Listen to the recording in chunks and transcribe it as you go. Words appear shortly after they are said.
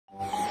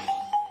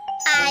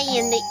I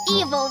am the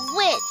evil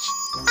witch.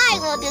 I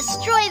will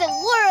destroy the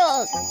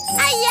world.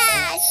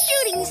 Hi-ya!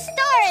 Shooting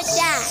star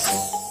attack!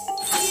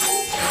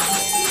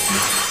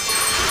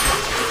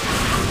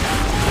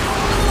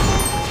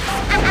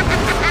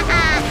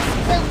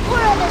 The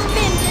world has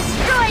been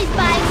destroyed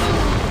by me!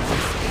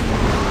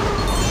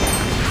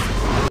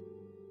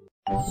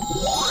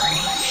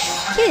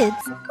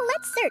 Kids,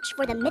 let's search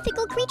for the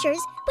mythical creatures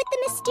with the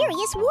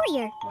mysterious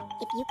warrior.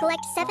 If you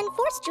collect 7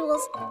 Force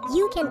Jewels,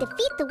 you can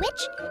defeat the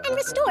witch and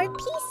restore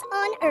peace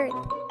on Earth.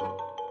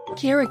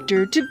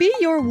 Character to be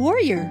your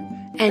warrior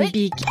and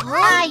be...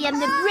 I am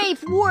the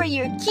brave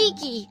warrior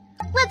Kiki.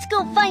 Let's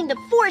go find the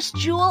Force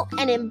Jewel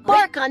and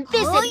embark on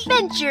this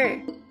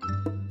adventure.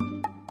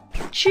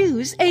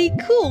 Choose a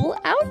cool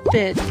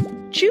outfit.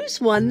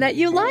 Choose one that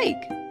you like.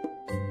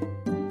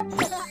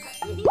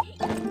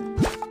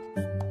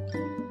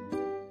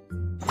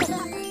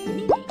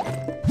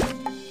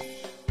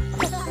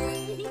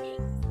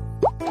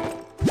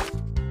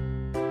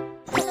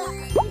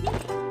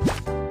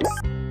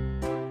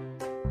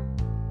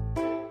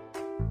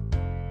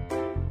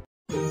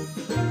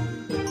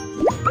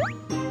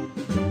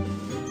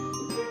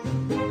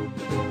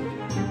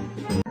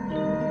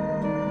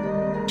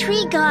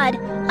 Tree God,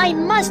 I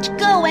must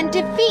go and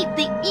defeat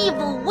the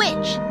evil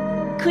witch.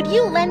 Could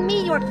you lend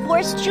me your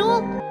Force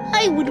Jewel?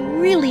 I would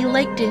really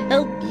like to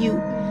help you,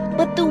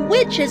 but the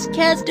witch has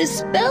cast a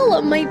spell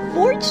on my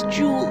Force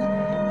Jewel.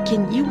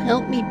 Can you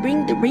help me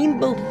bring the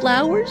rainbow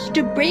flowers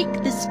to break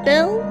the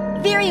spell?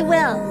 Very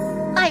well.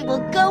 I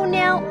will go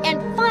now and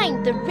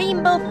find the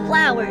rainbow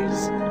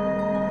flowers.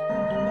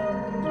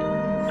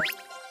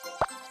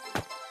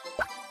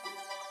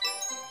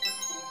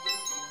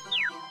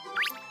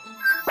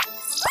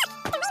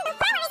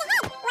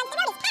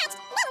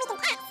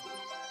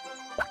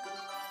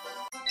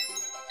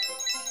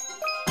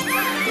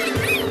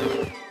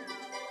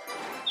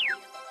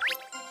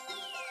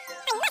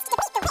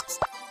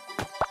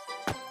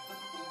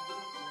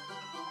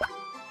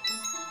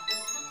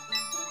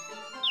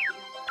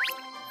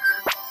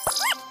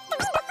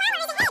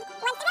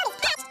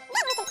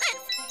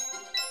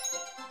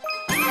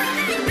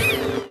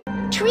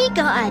 Tree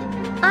God,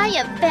 I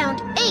have found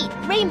 8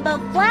 rainbow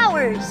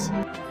flowers.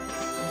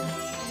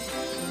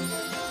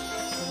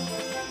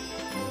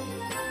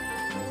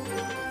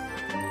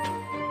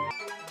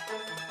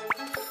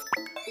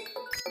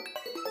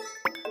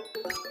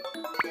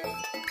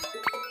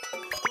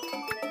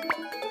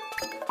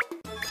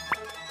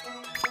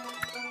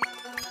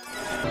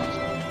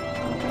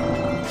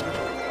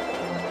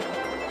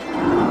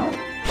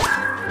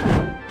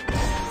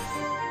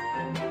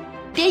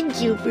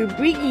 Thank you for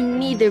bringing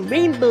me the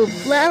rainbow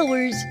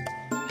flowers.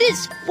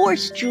 This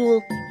Force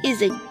Jewel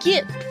is a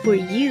gift for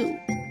you.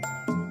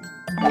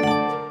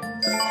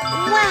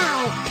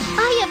 Wow!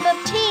 I have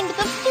obtained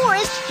the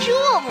Force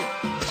Jewel!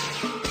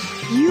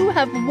 You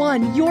have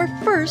won your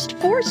first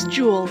Force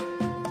Jewel.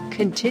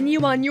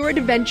 Continue on your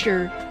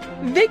adventure.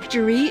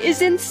 Victory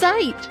is in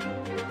sight.